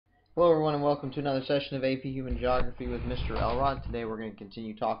Hello everyone and welcome to another session of AP Human Geography with Mr. Elrod. Today we're going to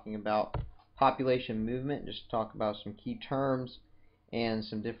continue talking about population movement, just talk about some key terms and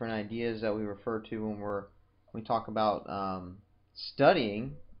some different ideas that we refer to when we talk about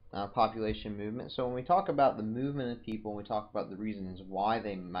studying population movement. So when we talk about the movement of people, and we talk about the reasons why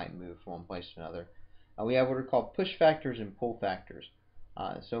they might move from one place to another, we have what are called push factors and pull factors.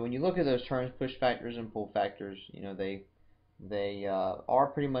 So when you look at those terms, push factors and pull factors, they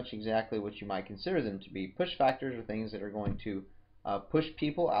are pretty much exactly what you might consider them to be. Push factors are things that are going to push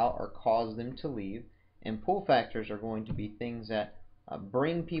people out or cause them to leave, and pull factors are going to be things that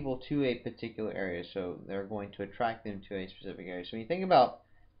bring people to a particular area. So they're going to attract them to a specific area. So when you think about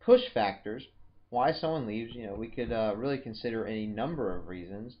push factors, why someone leaves, we could really consider any number of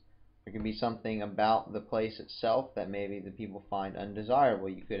reasons. There could be something about the place itself that maybe the people find undesirable.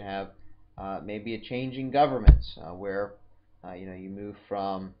 You could have maybe a change in governments where you move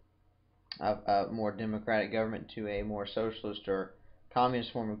from a more democratic government to a more socialist or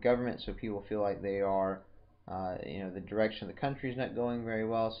communist form of government, so people feel like they are, the direction of the country is not going very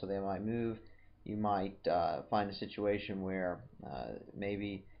well, so they might move. You might find a situation where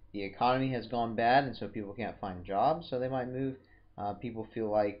maybe the economy has gone bad, and so people can't find jobs, so they might move. People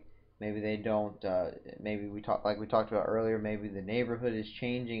feel like maybe they don't. Maybe we talked about earlier. Maybe the neighborhood is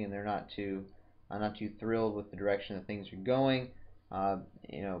changing, and they're not too thrilled with the direction that things are going. Uh,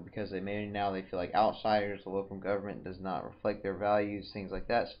 because they feel like outsiders, the local government does not reflect their values, things like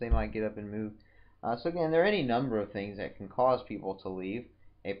that. So they might get up and move. So again, there are any number of things that can cause people to leave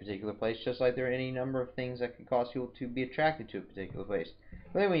a particular place, just like there are any number of things that can cause people to be attracted to a particular place.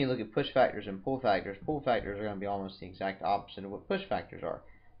 But then when you look at push factors and pull factors are going to be almost the exact opposite of what push factors are.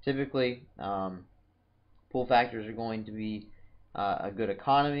 Typically, pull factors are going to be a good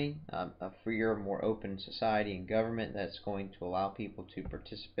economy, a freer, more open society and government that's going to allow people to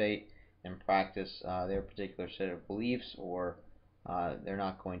participate and practice their particular set of beliefs, or they're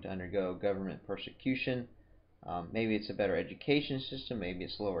not going to undergo government persecution. Maybe it's a better education system, maybe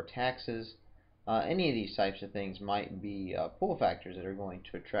it's lower taxes. Any of these types of things might be pull factors that are going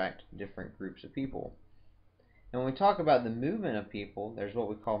to attract different groups of people. And when we talk about the movement of people, there's what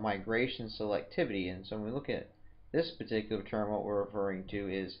we call migration selectivity. And so when we look at this particular term, what we're referring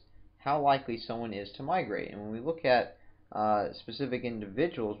to is how likely someone is to migrate. And when we look at specific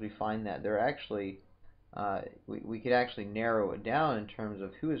individuals, we find that they're actually we could actually narrow it down in terms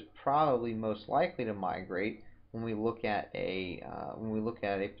of who is probably most likely to migrate when we look at a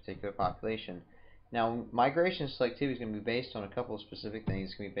particular population. Now, migration selectivity is going to be based on a couple of specific things.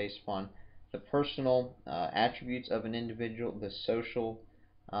 It's going to be based upon the personal attributes of an individual, the social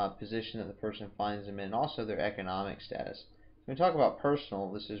position that the person finds them in, and also their economic status. When we talk about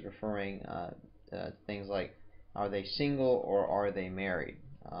personal, this is referring to things like, are they single or are they married?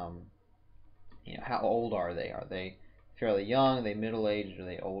 How old are they? Are they fairly young? Are they middle aged? Or are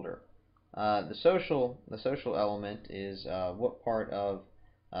they older? The social element is what part of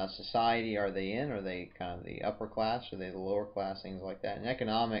society are they in? Are they kind of the upper class? Are they the lower class? Things like that. And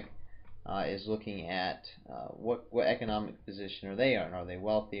economic is looking at what economic position are they in? Are they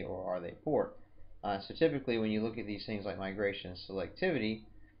wealthy or are they poor? So typically, when you look at these things like migration and selectivity,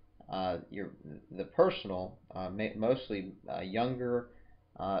 the personal, mostly younger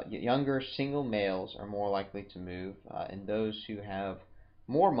single males are more likely to move, and those who have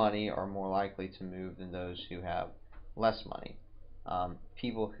more money are more likely to move than those who have less money.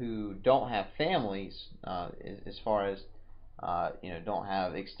 People who don't have families, as far as don't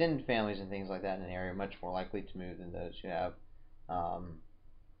have extended families and things like that in an area, are much more likely to move than those who have um,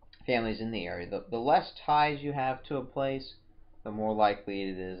 families in the area. The less ties you have to a place, the more likely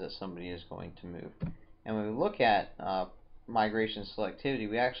it is that somebody is going to move. And when we look at migration selectivity,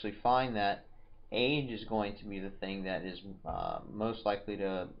 we actually find that age is going to be the thing that is most likely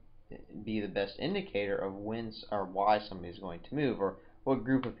to be the best indicator of when or why somebody is going to move, or what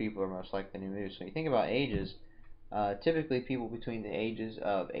group of people are most likely to move. So when you think about ages, typically people between the ages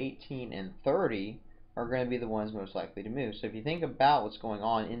of 18 and 30 are going to be the ones most likely to move. So if you think about what's going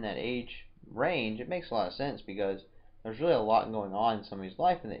on in that age range, it makes a lot of sense because there's really a lot going on in somebody's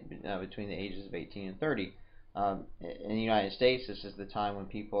life between the ages of 18 and 30. In the United States, this is the time when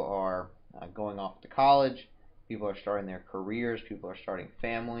people are going off to college, people are starting their careers, people are starting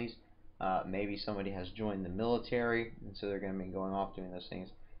families. Maybe somebody has joined the military, and so they're going to be going off doing those things.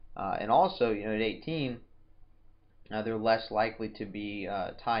 And also, at 18, they're less likely to be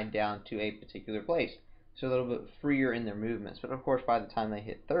tied down to a particular place. So a little bit freer in their movements. But of course, by the time they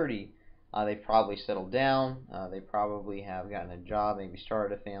hit 30, they've probably settled down. They probably have gotten a job, maybe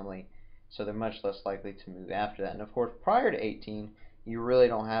started a family. So they're much less likely to move after that. And of course, prior to 18, you really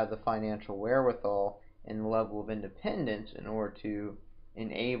don't have the financial wherewithal and the level of independence in order to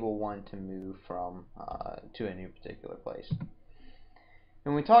enable one to move from to a new particular place.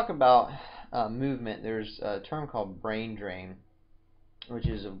 When we talk about movement, there's a term called brain drain, which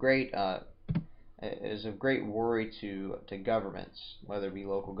is of great worry to governments, whether it be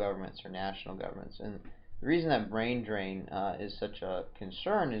local governments or national governments. And the reason that brain drain is such a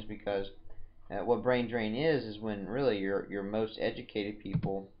concern is because what brain drain is when really your most educated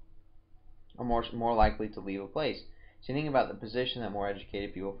people are more likely to leave a place. So you think about the position that more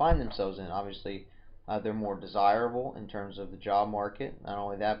educated people find themselves in. Obviously, they're more desirable in terms of the job market. Not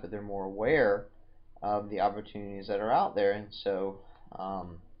only that, but they're more aware of the opportunities that are out there. And so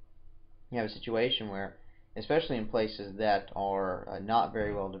you have a situation where, especially in places that are not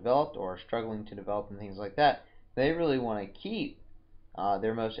very well developed or are struggling to develop and things like that, they really want to keep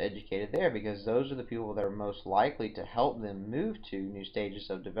their most educated there, because those are the people that are most likely to help them move to new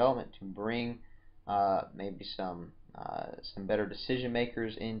stages of development, to bring maybe some better decision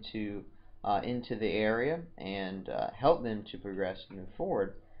makers into the area and help them to progress and move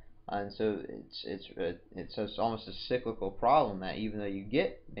forward. And so it's almost a cyclical problem that even though you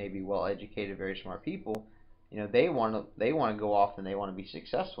get maybe well educated, very smart people, they want to go off and they want to be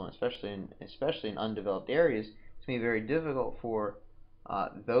successful, and especially in undeveloped areas. It's going to be very difficult for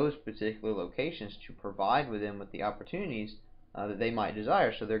those particular locations to provide with them with the opportunities that they might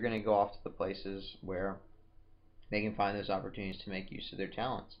desire. So they're going to go off to the places where they can find those opportunities to make use of their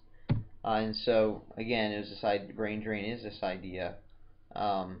talents. And so again, brain drain is this idea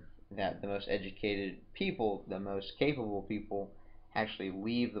that the most educated people, the most capable people, actually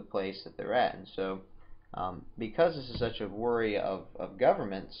leave the place that they're at. And so because this is such a worry of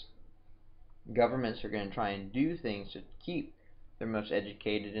governments, governments are going to try and do things to keep their most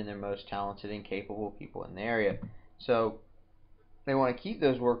educated and their most talented and capable people in the area. So they want to keep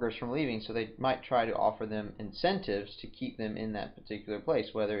those workers from leaving, so they might try to offer them incentives to keep them in that particular place,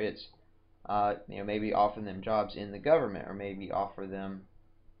 whether it's maybe offer them jobs in the government, or maybe offer them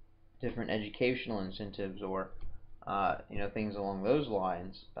different educational incentives, or things along those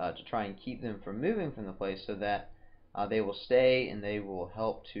lines, to try and keep them from moving from the place, so that they will stay and they will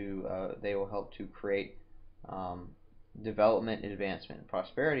help to create development, advancement, and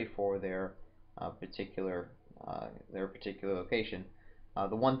prosperity for particular their particular location.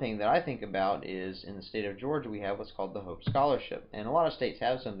 The one thing that I think about is in the state of Georgia we have what's called the Hope Scholarship, and a lot of states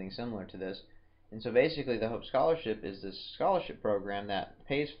have something similar to this. And so basically the Hope Scholarship is this scholarship program that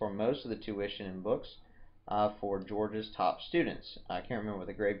pays for most of the tuition and books for Georgia's top students. I can't remember what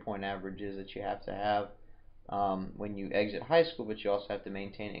the grade point average is that you have to have when you exit high school, but you also have to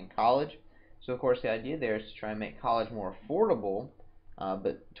maintain it in college. So of course the idea there is to try and make college more affordable,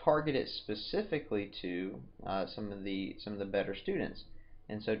 but target it specifically to some of the better students,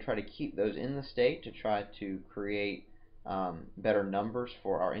 and so try to keep those in the state, to try to create better numbers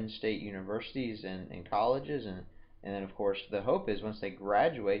for our in-state universities and colleges, and then of course the hope is once they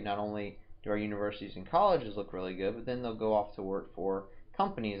graduate, not only do our universities and colleges look really good, but then they'll go off to work for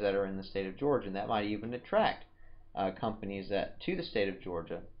companies that are in the state of Georgia, and that might even attract companies to the state of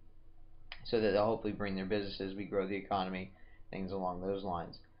Georgia, so that they'll hopefully bring their businesses, we grow the economy, things along those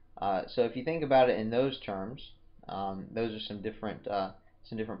lines. So if you think about it in those terms, those are some different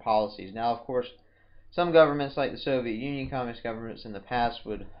policies. Now, of course, some governments, like the Soviet Union, communist governments in the past,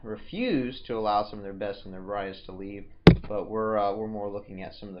 would refuse to allow some of their best and their brightest to leave. But we're more looking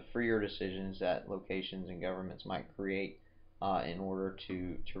at some of the freer decisions that locations and governments might create in order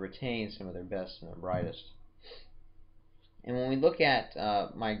to retain some of their best and their brightest. And when we look at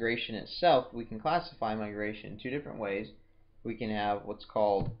migration itself, we can classify migration in two different ways. We can have what's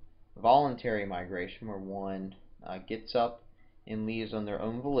called voluntary migration, where one gets up and leaves on their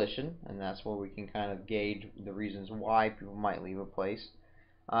own volition, and that's where we can kind of gauge the reasons why people might leave a place.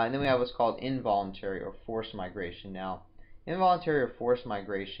 And then we have what's called involuntary or forced migration. Now, involuntary or forced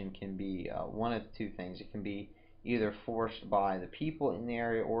migration can be one of two things. It can be either forced by the people in the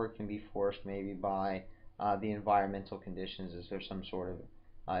area, or it can be forced maybe by the environmental conditions. Is there some sort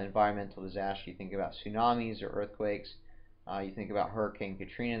of environmental disaster? You think about tsunamis or earthquakes. You think about Hurricane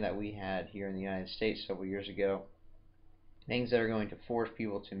Katrina that we had here in the United States several years ago. Things that are going to force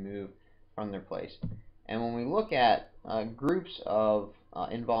people to move from their place. And when we look at groups of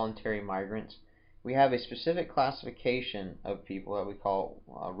involuntary migrants, we have a specific classification of people that we call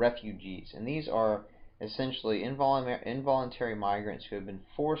refugees. And these are essentially involuntary migrants who have been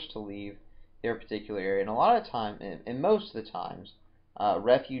forced to leave their particular area. And a lot of time, and most of the times,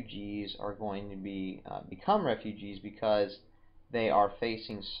 refugees are going to become refugees because they are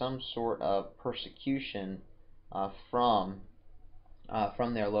facing some sort of persecution from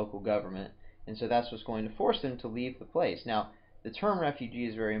from their local government, and so that's what's going to force them to leave the place. Now, the term refugee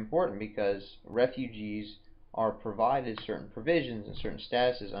is very important because refugees are provided certain provisions and certain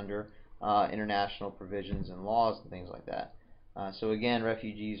statuses under international provisions and laws and things like that. So again,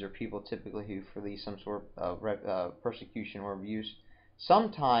 refugees are people typically who flee some sort of persecution or abuse.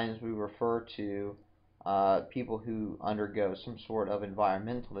 Sometimes we refer to people who undergo some sort of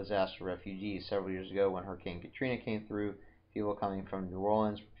environmental disaster refugees. Several years ago when Hurricane Katrina came through, people coming from New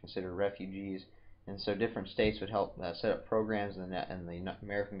Orleans were considered refugees, and so different states would help set up programs, and the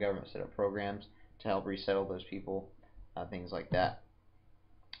American government set up programs to help resettle those people, things like that.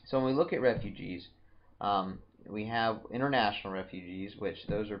 So when we look at refugees, we have international refugees, which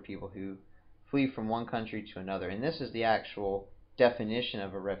those are people who flee from one country to another, and this is the actual definition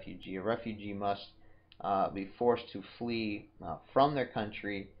of a refugee. A refugee must be forced to flee from their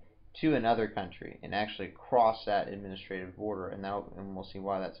country to another country and actually cross that administrative border, and we'll see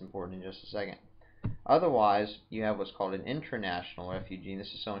why that's important in just a second. Otherwise, you have what's called an intranational refugee, and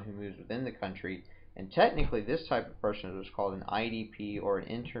this is someone who moves within the country, and technically this type of person is what's called an IDP, or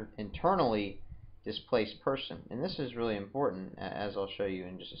an internally displaced person, and this is really important, as I'll show you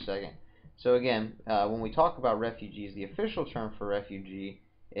in just a second. So again, when we talk about refugees, the official term for refugee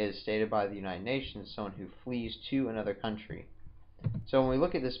is stated by the United Nations, someone who flees to another country. So when we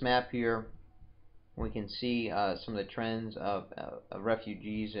look at this map here, we can see some of the trends of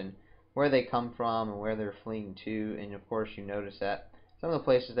refugees and where they come from and where they're fleeing to, and of course you notice that some of the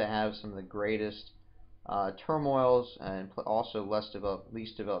places that have some of the greatest turmoils and also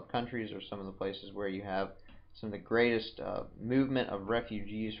least developed countries are some of the places where you have some of the greatest movement of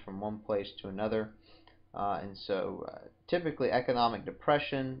refugees from one place to another. And so typically economic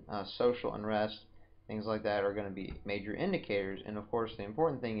depression, social unrest, things like that are going to be major indicators. And of course the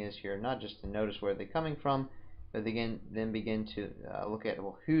important thing is here not just to notice where they're coming from, but then begin to look at,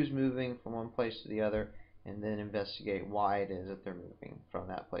 well, who's moving from one place to the other, and then investigate why it is that they're moving from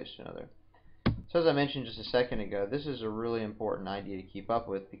that place to another. So as I mentioned just a second ago, this is a really important idea to keep up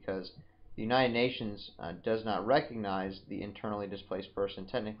with, because the United Nations does not recognize the internally displaced person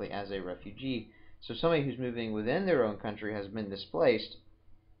technically as a refugee. So somebody who's moving within their own country has been displaced.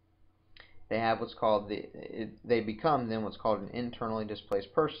 They have what's called they become then what's called an internally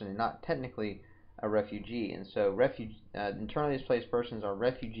displaced person, and not technically a refugee. And so internally displaced persons are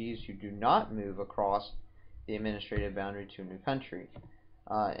refugees who do not move across the administrative boundary to a new country.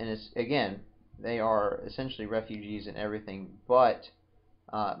 And it's, again, they are essentially refugees in everything but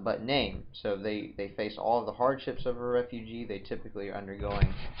name. So they face all of the hardships of a refugee. They typically are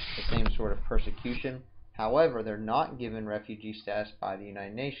undergoing the same sort of persecution. However, they're not given refugee status by the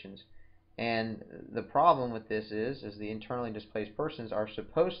United Nations. And the problem with this is the internally displaced persons are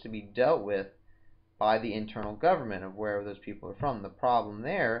supposed to be dealt with by the internal government of wherever those people are from. The problem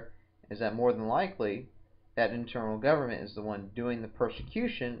there is that more than likely that internal government is the one doing the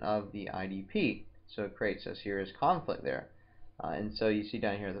persecution of the IDP. So it creates a serious conflict there. And so you see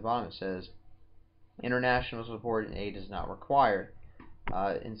down here at the bottom it says international support and aid is not required.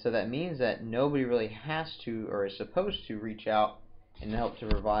 And so that means that nobody really has to or is supposed to reach out and help to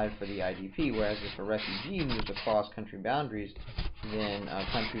provide for the IDP, whereas if a refugee moves across country boundaries, then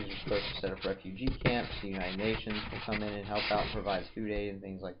countries are supposed to set up refugee camps. The United Nations will come in and help out and provide food aid and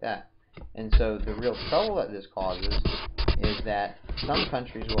things like that. And so the real trouble that this causes is that some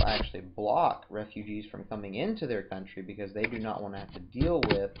countries will actually block refugees from coming into their country because they do not want to have to deal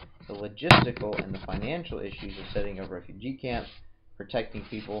with the logistical and the financial issues of setting up refugee camps, protecting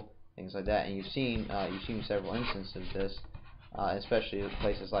people, things like that. And you've seen several instances of this, especially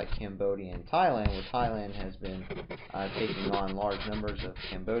places like Cambodia and Thailand, where Thailand has been taking on large numbers of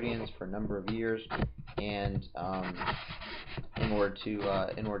Cambodians for a number of years, and in order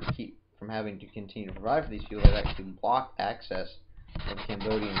to keep from having to continue to provide for these people, they've actually blocked access of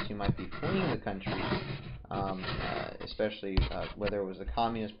Cambodians who might be fleeing the country, especially whether it was the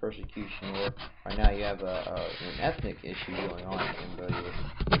communist persecution or right now you have an ethnic issue going on in Cambodia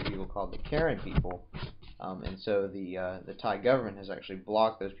with people called the Karen people, and so the Thai government has actually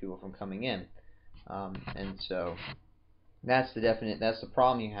blocked those people from coming in, and so that's the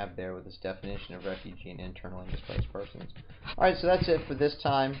problem you have there with this definition of refugee and internally displaced persons. Alright, so that's it for this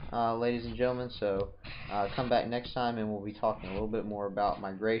time, ladies and gentlemen. So come back next time and we'll be talking a little bit more about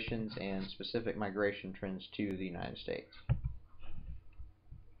migrations and specific migration trends to the United States.